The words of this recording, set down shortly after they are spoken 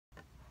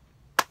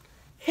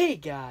Hey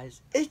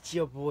guys, it's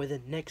your boy, the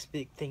next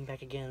big thing,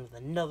 back again with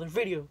another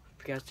video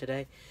for you guys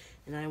today.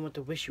 And I want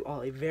to wish you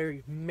all a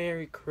very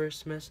Merry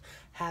Christmas,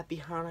 Happy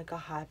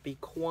Hanukkah, Happy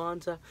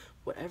Kwanzaa,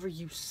 whatever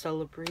you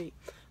celebrate.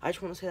 I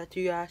just want to say that to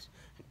you guys.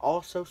 And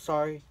also,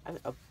 sorry, I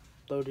haven't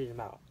uploaded in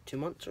about 2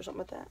 months or something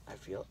like that, I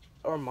feel.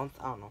 Or a month,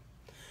 I don't know.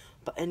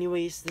 But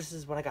anyways, this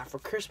is what I got for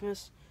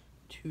Christmas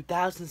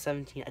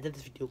 2017. I did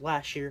this video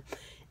last year.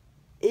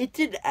 It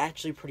did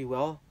actually pretty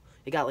well.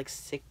 It got like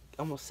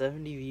almost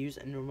 70 views,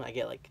 and normally I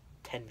get like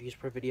 10 views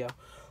per video.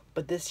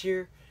 But this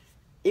year,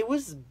 it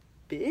was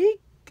big,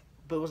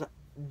 but it wasn't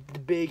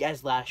big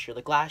as last year.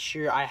 Like last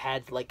year, I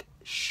had like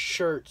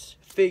shirts,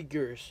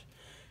 figures,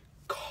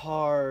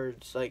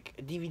 cards, like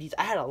DVDs.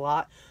 I had a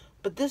lot,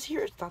 but this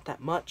year it's not that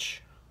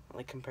much,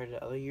 like compared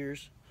to other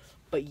years.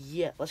 But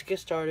yeah, let's get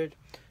started.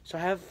 So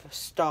I have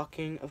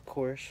stocking, of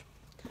course.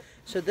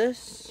 So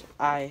this,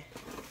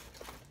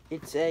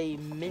 it's a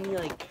mini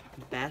like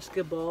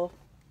basketball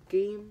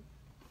game.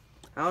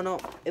 I don't know.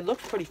 It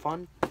looks pretty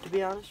fun, to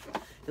be honest.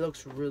 It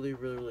looks really,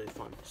 really, really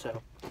fun.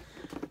 So,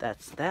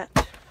 that's that.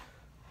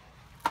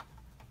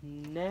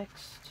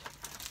 Next,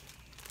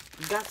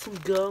 we got some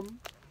gum.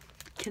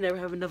 Can never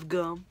have enough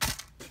gum.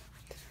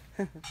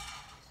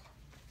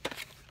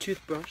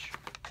 Toothbrush.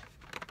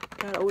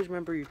 Gotta always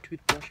remember your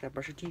toothbrush. Gotta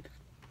brush your teeth.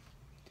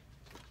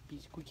 Be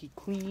squeaky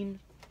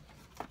clean.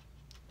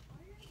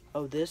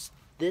 Oh, this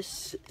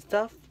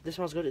stuff. This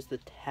smells good. It's the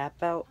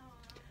Tap Out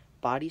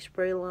body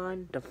spray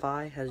line.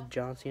 Defy has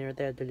John Cena right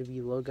there, the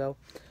WWE logo.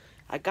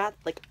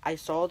 I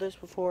saw this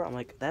before. I'm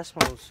like, that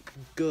smells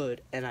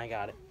good, and I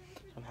got it.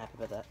 So I'm happy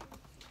about that.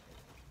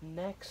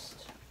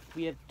 Next,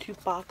 we have 2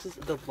 boxes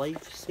of the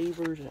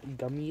Lifesavers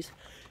gummies.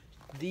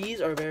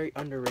 These are very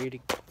underrated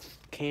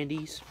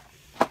candies.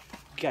 You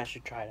guys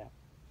should try it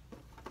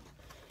out.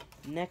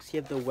 Next,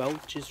 you have the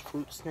Welch's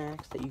fruit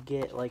snacks that you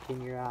get like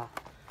in your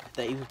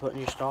that you can put in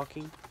your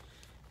stocking.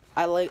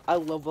 I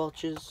love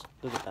Welch's.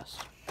 They're the best.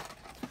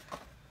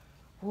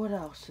 What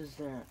else is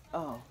there?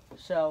 Oh,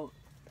 so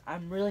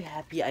I'm really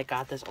happy I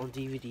got this on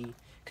DVD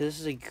because this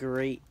is a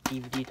great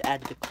DVD to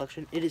add to the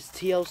collection. It is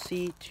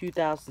TLC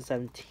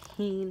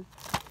 2017.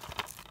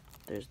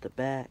 There's the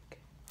back.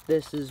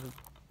 This is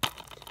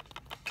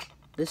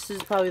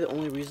probably the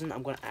only reason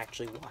I'm gonna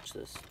actually watch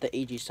this. The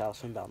AJ Styles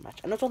Finn Balor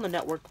match. I know it's on the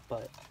network,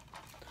 but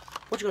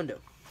what you gonna do?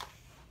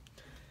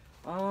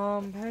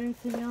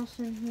 Anything else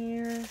in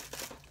here?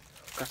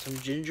 Got some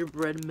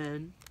gingerbread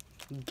men.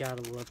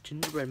 Gotta love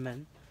gingerbread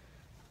men.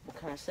 What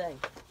can I say?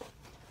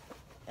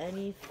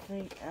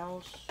 Anything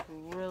else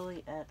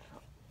really at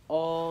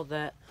all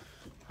that,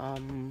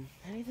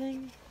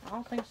 anything? I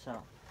don't think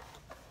so.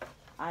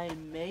 I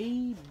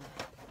may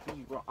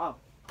be wrong. Oh.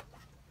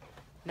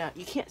 Now,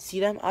 you can't see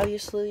them,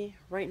 obviously,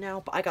 right now,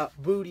 but I got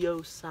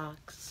Boodio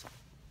socks.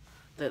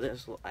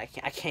 I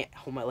can't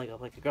hold my leg up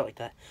like a girl like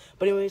that.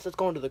 But anyways, let's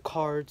go into the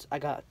cards. I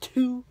got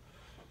 2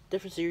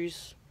 different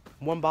series,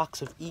 1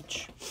 box of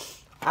each.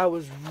 I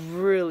was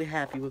really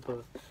happy with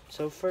both.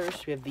 So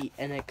first, we have the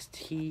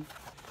NXT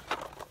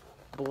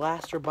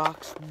Blaster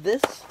Box.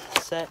 This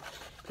set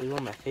is one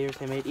of my favorites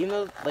they made. Even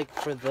though, like,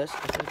 for this,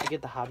 instead of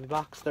get the hobby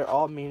box, they're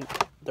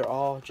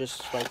all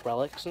just, like,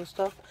 relics and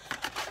stuff.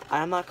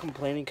 I'm not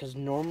complaining because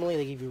normally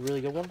they give you a really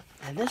good one.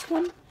 And this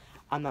one,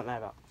 I'm not mad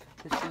about.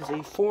 This is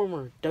a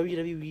former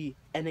WWE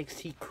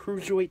NXT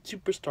Cruiserweight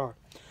Superstar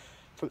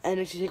from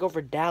NXT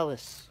TakeOver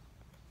Dallas,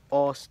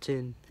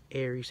 Austin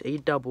Aries, a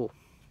double.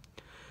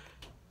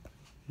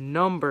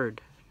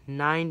 Numbered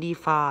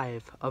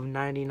 95 of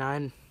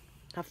 99.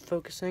 Not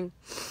focusing.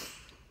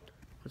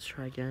 Let's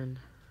try again.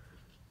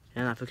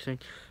 Yeah, not focusing.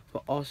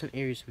 But Austin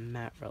Aries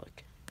matte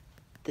relic.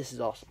 This is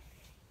awesome.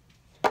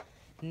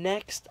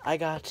 Next, I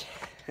got.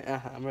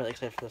 I'm really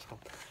excited for this one.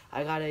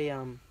 I got a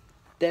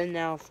Then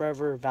Now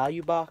Forever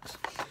value box.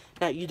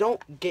 Now you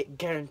don't get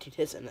guaranteed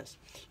hits in this.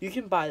 You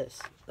can buy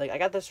this. Like I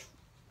got this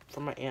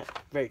from my aunt,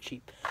 very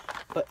cheap.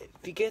 But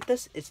if you get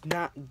this, it's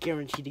not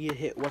guaranteed to get a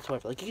hit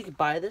whatsoever. Like, you can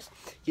buy this,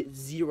 get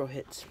 0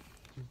 hits.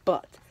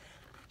 But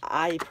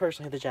I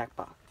personally hit the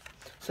jackpot.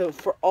 So,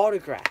 for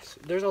autographs,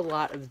 there's a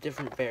lot of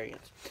different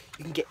variants.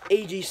 You can get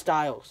AJ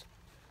Styles.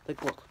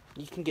 Like, look.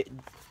 You can get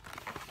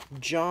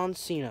John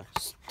Cena,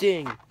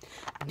 Sting,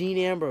 Dean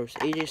Ambrose,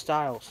 AJ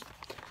Styles,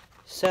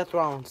 Seth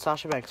Rollins,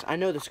 Sasha Banks. I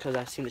know this because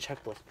I've seen the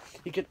checklist.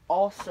 You can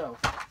also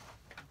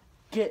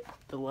get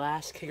The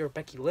Last Kicker,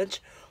 Becky Lynch.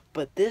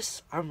 But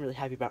this, I'm really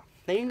happy about.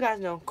 Now, you guys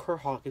know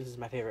Kurt Hawkins is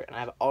my favorite, and I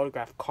have an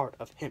autographed card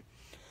of him.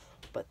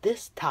 But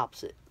this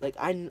tops it. Like,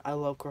 I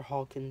love Kurt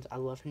Hawkins. I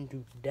love him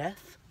to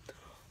death.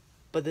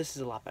 But this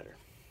is a lot better.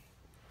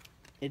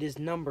 It is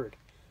numbered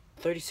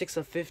 36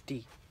 of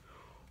 50.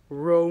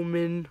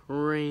 Roman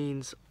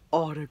Reigns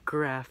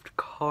autographed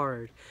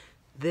card.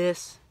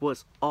 This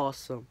was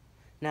awesome.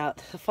 Now,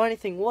 the funny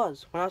thing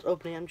was, when I was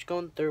opening, I'm just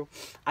going through,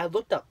 I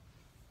looked up,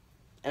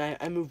 and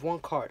I moved 1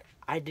 card.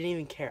 I didn't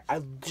even care.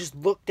 I just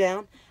looked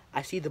down.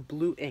 I see the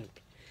blue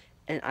ink.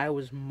 And I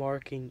was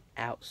marking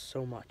out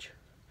so much.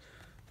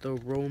 The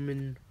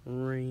Roman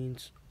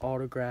Reigns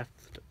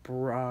autographed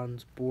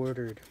bronze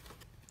bordered.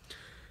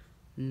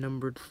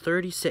 numbered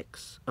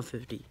 36 of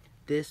 50.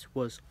 This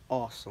was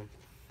awesome.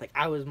 Like,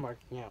 I was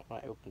marking out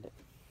when I opened it.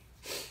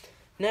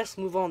 Next,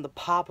 move on to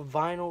pop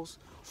vinyls.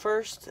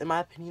 First, in my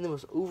opinion, the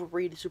most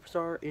overrated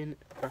superstar in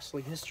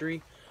wrestling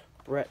history,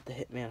 Bret the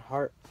Hitman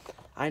Hart.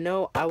 I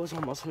know I was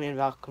on Muscle Man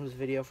Malcolm's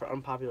video for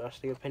unpopular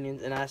wrestling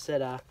opinions, and I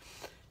said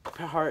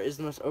Bret Hart is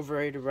the most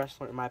overrated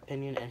wrestler in my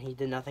opinion, and he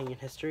did nothing in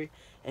history.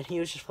 And he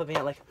was just flipping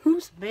out like,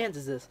 whose man's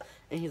is this?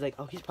 And he's like,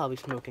 oh, he's probably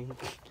smoking.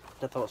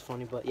 I thought it was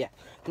funny, but yeah,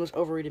 the most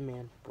overrated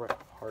man, Bret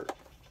Hart.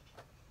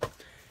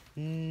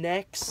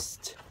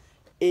 Next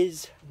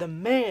is the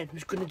man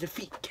who's going to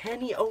defeat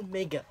Kenny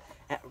Omega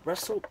at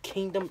Wrestle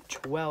Kingdom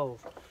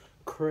 12,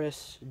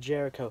 Chris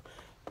Jericho,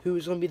 who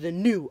is going to be the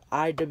new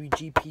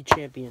IWGP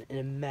champion in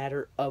a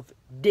matter of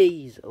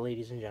days,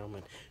 ladies and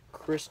gentlemen.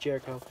 Chris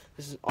Jericho.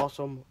 This is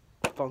awesome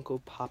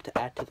Funko Pop to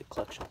add to the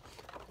collection.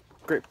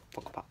 Great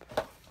Funko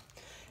Pop.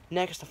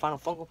 Next, the final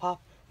Funko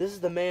Pop. This is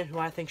the man who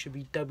I think should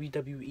be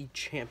WWE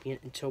champion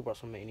until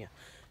WrestleMania.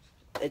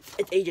 It's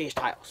AJ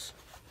Styles.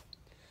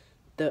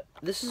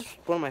 This is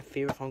one of my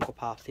favorite Funko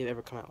Pops they've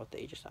ever come out with, the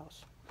AJ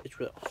Styles. It's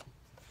really awesome.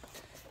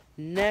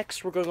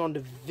 Next, we're going on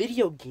to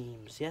video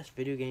games. Yes,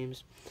 video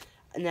games.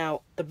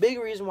 Now, the big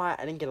reason why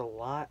I didn't get a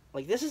lot,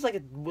 like, this is like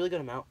a really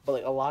good amount, but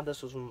like a lot of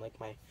this was from like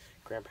my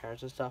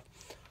grandparents and stuff.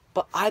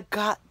 But I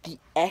got the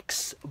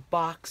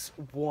Xbox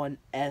One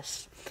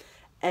S,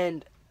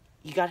 and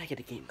you gotta get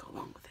a game to go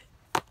along with it.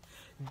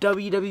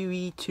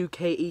 WWE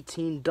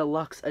 2K18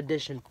 Deluxe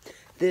Edition.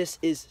 This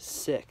is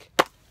sick.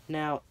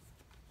 Now,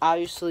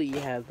 obviously, you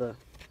have the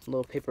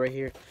little paper right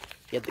here.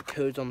 You have the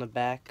codes on the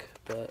back,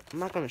 but I'm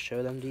not gonna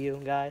show them to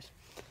you guys,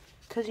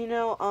 cause you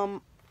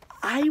know,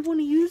 I want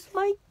to use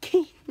my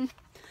game.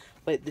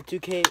 But the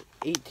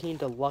 2K18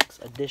 Deluxe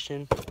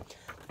Edition.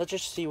 Let's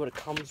just see what it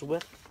comes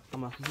with.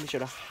 I'm gonna make sure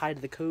to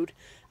hide the code.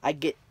 I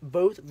get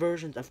both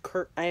versions of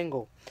Kurt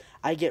Angle.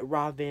 I get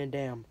Rob Van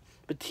Dam,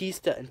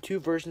 Batista, and 2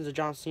 versions of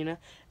John Cena,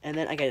 and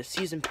then I get a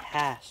season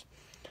pass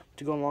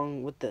to go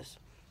along with this.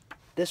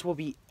 This will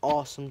be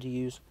awesome to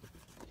use.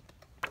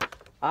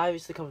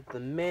 Obviously comes with the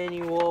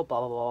manual, blah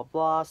blah blah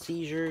blah,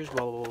 seizures,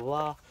 blah blah blah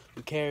blah.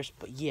 Who cares?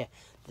 But yeah,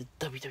 the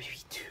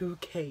WWE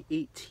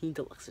 2K18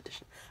 Deluxe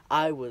Edition.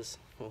 It was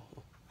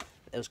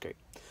great.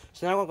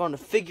 So now we're going to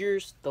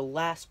figures, the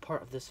last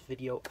part of this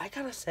video. I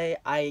gotta say,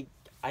 I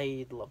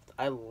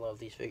love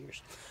these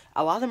figures.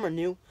 A lot of them are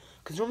new,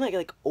 because normally I get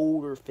like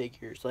older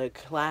figures.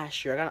 Like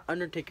last year, I got an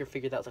Undertaker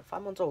figure that was like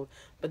 5 months old.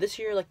 But this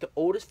year, like the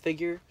oldest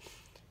figure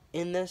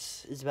in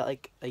this is about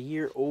like a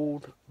year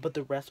old, but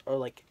the rest are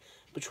like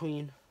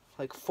between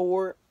like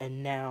 4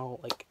 and now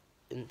like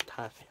in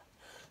time.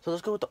 So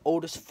let's go with the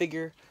oldest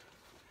figure.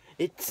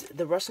 It's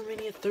the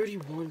WrestleMania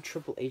 31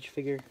 Triple H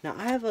figure. Now,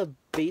 I have a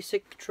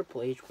basic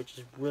Triple H, which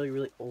is really,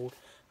 really old.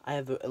 I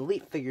have an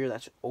Elite figure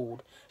that's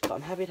old. So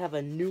I'm happy to have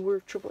a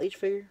newer Triple H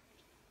figure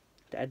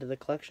to add to the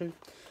collection.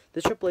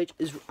 This Triple H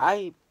is,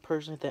 I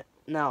personally think,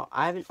 now,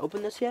 I haven't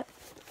opened this yet.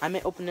 I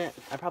may open it.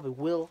 I probably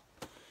will,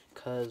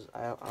 because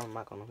I'm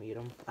not going to meet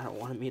him. I don't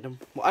want to meet him.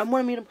 Well, I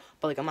want to meet him,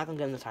 but like I'm not going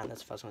to get him to sign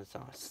this if I was going to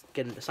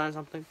get him to sign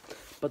something.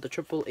 But the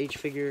Triple H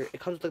figure, it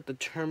comes with like the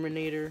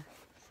Terminator.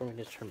 For me,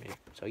 this Terminator.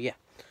 So, yeah.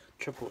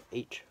 Triple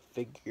H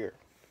figure.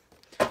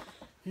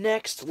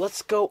 Next,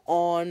 let's go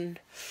on.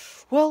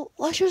 Well,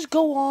 let's just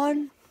go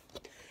on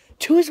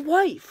to his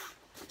wife,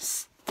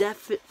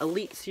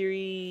 Elite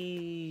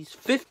Series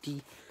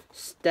 50,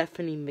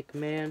 Stephanie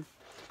McMahon.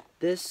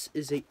 This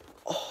is a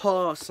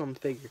awesome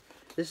figure.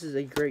 This is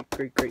a great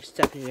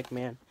Stephanie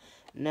McMahon.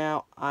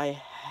 Now,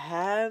 I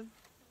have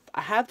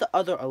the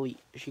other Elite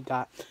she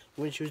got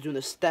when she was doing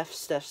the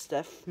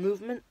Steph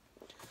movement.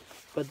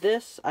 But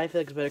this, I feel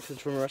like it's better because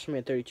it's from a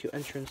WrestleMania 32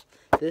 entrance.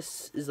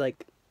 This is,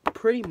 like,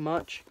 pretty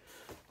much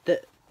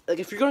the, like,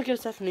 if you're going to get a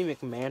Stephanie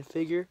McMahon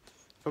figure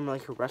from,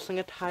 like, her wrestling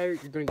attire,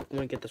 you're going to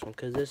want to get this one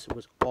because this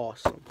was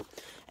awesome.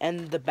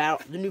 And the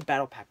new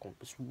Battle Pack one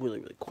was really,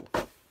 really cool.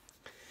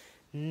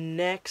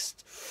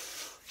 Next,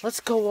 let's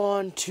go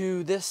on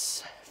to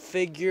this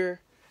figure.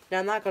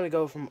 Now, I'm not going to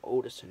go from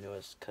oldest to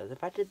newest because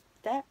if I did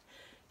that,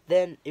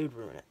 then it would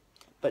ruin it.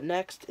 But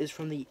next is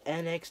from the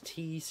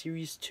NXT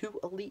Series 2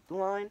 Elite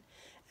line.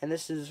 And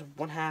this is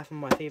one half of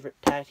my favorite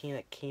tag team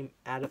that came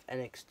out of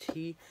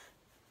NXT.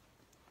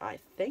 I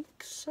think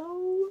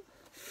so.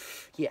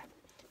 Yeah.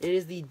 It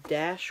is the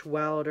Dash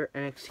Wilder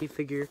NXT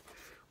figure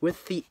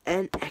with the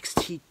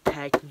NXT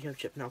Tag Team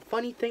Championship. Now,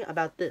 funny thing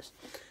about this.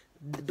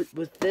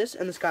 With this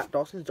and the Scott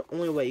Dawson, it's the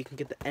only way you can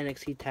get the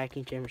NXT Tag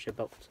Team Championship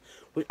belts.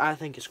 Which I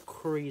think is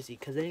crazy.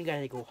 Because then you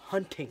gotta go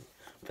hunting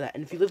for that.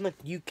 And if you live in like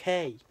the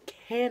UK,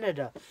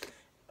 Canada,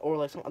 or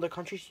like some other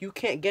countries, you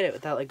can't get it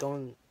without like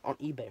going on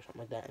eBay or something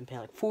like that and paying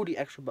like 40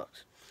 extra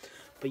bucks.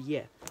 But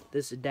yeah,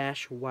 this is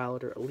Dash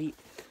Wilder Elite.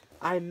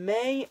 I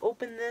may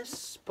open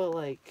this, but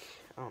like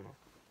I don't know.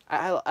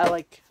 I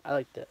like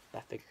that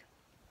figure.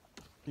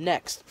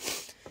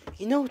 Next,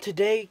 you know what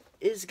today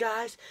is,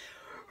 guys?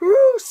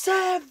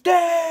 Rusev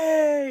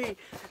Day!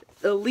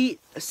 Elite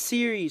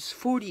Series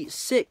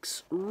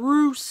 46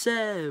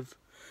 Rusev.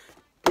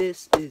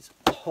 This is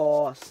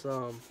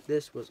awesome.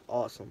 This was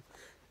awesome.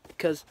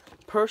 Because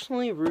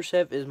personally,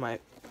 Rusev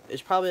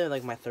is probably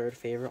like my third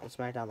favorite on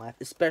SmackDown Live,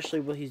 especially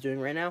what he's doing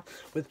right now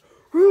with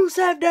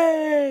Rusev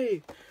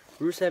Day.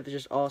 Rusev is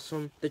just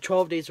awesome. The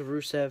 12 days of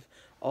Rusev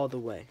all the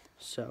way.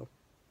 So,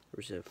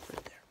 Rusev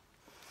right there.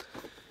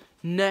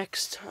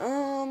 Next,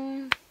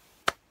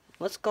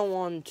 let's go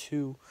on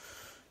to,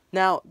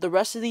 now the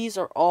rest of these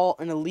are all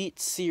an Elite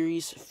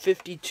Series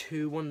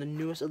 52, one of the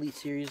newest Elite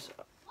Series.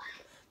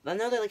 I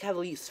know they like have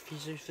Elite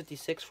Series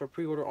 56 for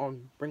pre-order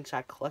on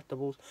Ringside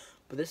Collectibles,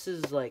 but this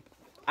is like,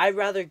 I'd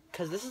rather,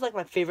 because this is like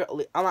my favorite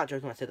Elite, I'm not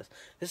joking when I say this.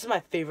 This is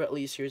my favorite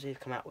Elite Series they've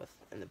come out with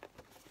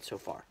so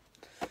far.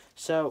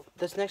 So,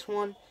 this next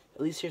one,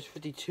 Elite Series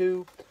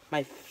 52,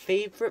 my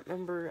favorite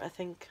member, I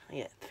think,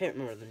 yeah, favorite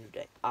member of the New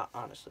Day,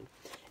 honestly.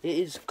 It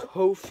is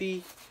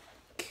Kofi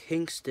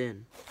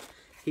Kingston.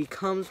 He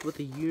comes with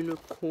a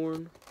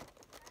unicorn.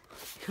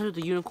 He comes with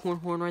the unicorn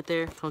horn right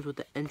there. Comes with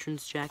the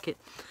entrance jacket.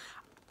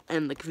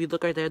 And, like, if you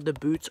look right there, the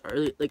boots are,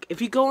 like,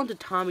 if you go onto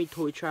Tommy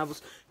Toy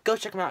Travels, go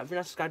check him out. If you're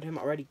not subscribed to him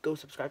already, go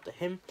subscribe to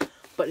him.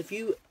 But if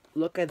you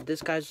look at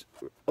this guy's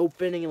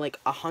opening,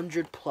 like,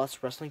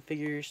 100+ wrestling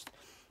figures,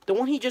 the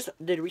one he just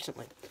did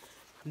recently,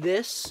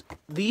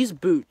 these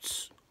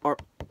boots are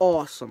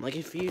awesome. Like,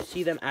 if you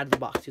see them out of the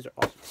box, these are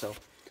awesome. So,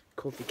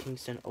 Kofi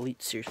Kingston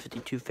Elite Series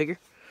 52 figure.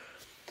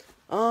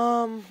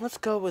 Let's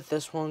go with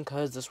this one,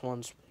 because this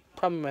one's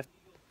probably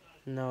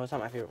no, it's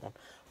not my favorite one.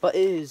 But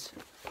it's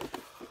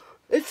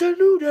a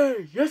New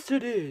Day! Yes,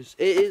 it is!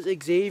 It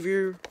is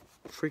Xavier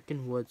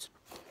freaking Woods.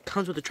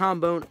 Comes with a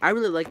trombone. I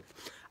really like,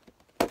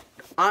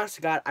 honest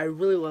to God, I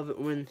really love it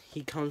when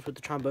he comes with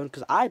the trombone,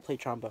 because I played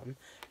trombone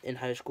in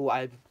high school.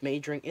 I'm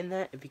majoring in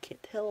that. If you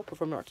can't tell,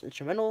 performing arts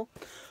instrumental.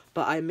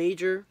 But I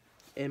major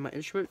in my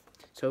instrument.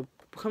 So,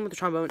 coming with the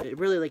trombone, it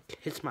really, like,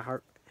 hits my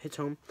heart. Hits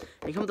home.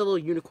 And it comes with a little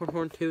unicorn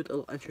horn, too, the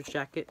little entrance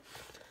jacket.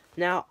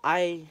 Now,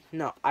 I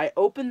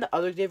opened the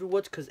other Xavier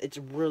Woods because it's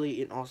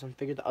really an awesome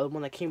figure. The other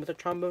one that came with a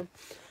trombone.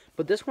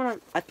 But this one,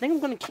 I think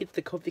I'm going to keep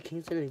the Kofi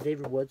Kingston and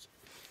Xavier Woods.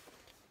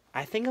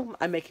 I think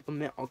I may keep a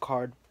mint on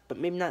card. But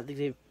maybe not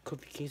the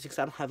Kofi Kingston because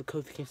I don't have a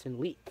Kofi Kingston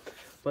Elite.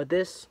 But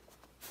this,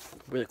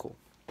 really cool.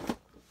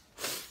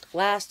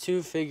 Last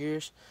two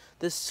figures.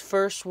 This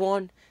first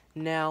one.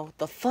 Now,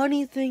 the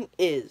funny thing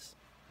is,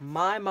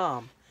 my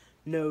mom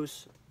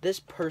knows this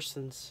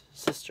person's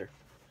sister.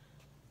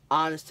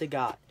 Honest to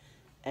God.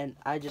 And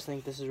I just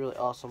think this is really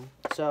awesome.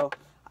 So,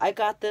 I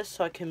got this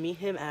so I can meet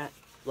him at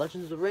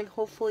Legends of the Ring,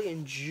 hopefully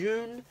in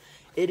June.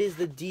 It is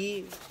the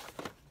Wait,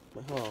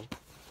 hold on.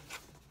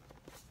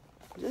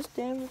 Is this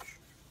damaged?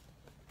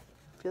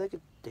 I feel like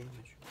it's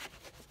damaged.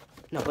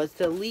 No, but it's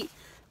the Elite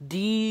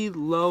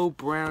D'Lo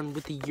Brown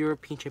with the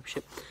European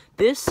Championship.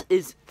 This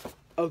is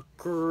a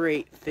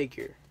great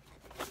figure.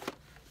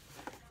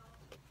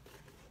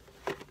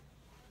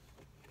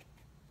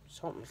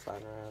 Something's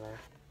flying around there.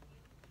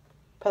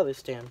 Probably a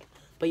stand.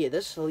 But yeah,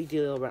 this is Elite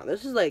D'Lo Brown.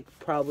 This is like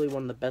probably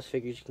one of the best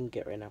figures you can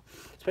get right now.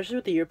 Especially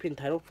with the European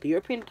title. The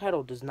European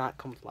title does not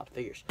come with a lot of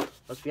figures.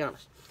 Let's be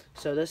honest.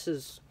 So this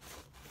is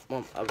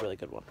a really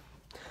good one.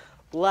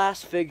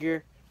 Last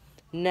figure.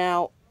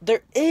 Now,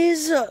 there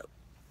is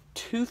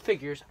two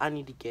figures I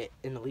need to get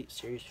in Elite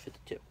Series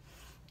 52.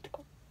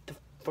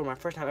 For my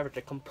first time ever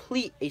to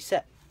complete a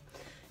set.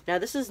 Now,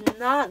 this is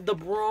not the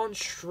Braun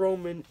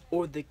Strowman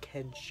or the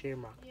Ken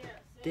Shamrock. Yeah.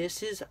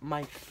 This is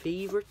my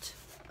favorite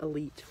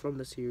Elite from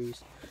the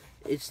series.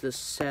 It's the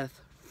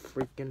Seth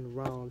freaking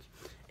Rollins.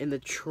 In the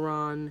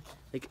Tron,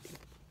 like,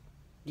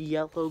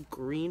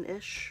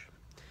 yellow-greenish.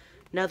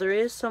 Now, there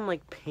is some,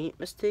 like, paint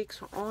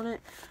mistakes on it.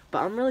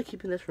 But I'm really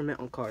keeping this for mint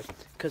on cards.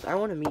 Because I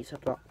want to meet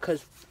Seth Rollins.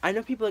 Because I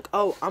know people like,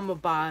 oh, I'm going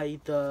to buy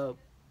the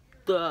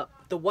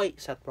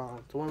white Seth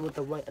Rollins. The one with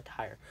the white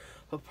attire.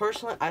 But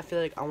personally, I feel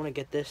like I want to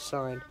get this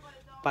signed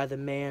by the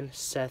man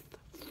Seth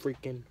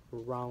freaking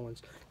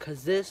Rollins.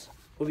 Because this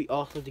would be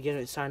awesome to get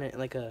it signed in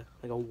like a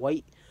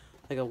white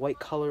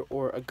color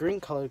or a green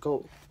color.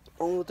 Go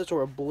only with this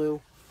or a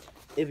blue.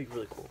 It'd be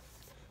really cool.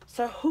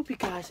 So I hope you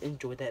guys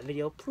enjoyed that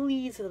video.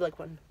 Please hit the like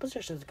button, put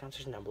suggestions in the comment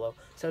section down below.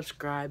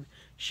 Subscribe,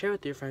 share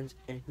with your friends,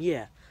 and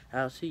yeah,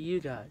 I'll see you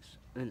guys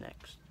in the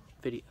next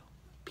video.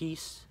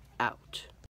 Peace out.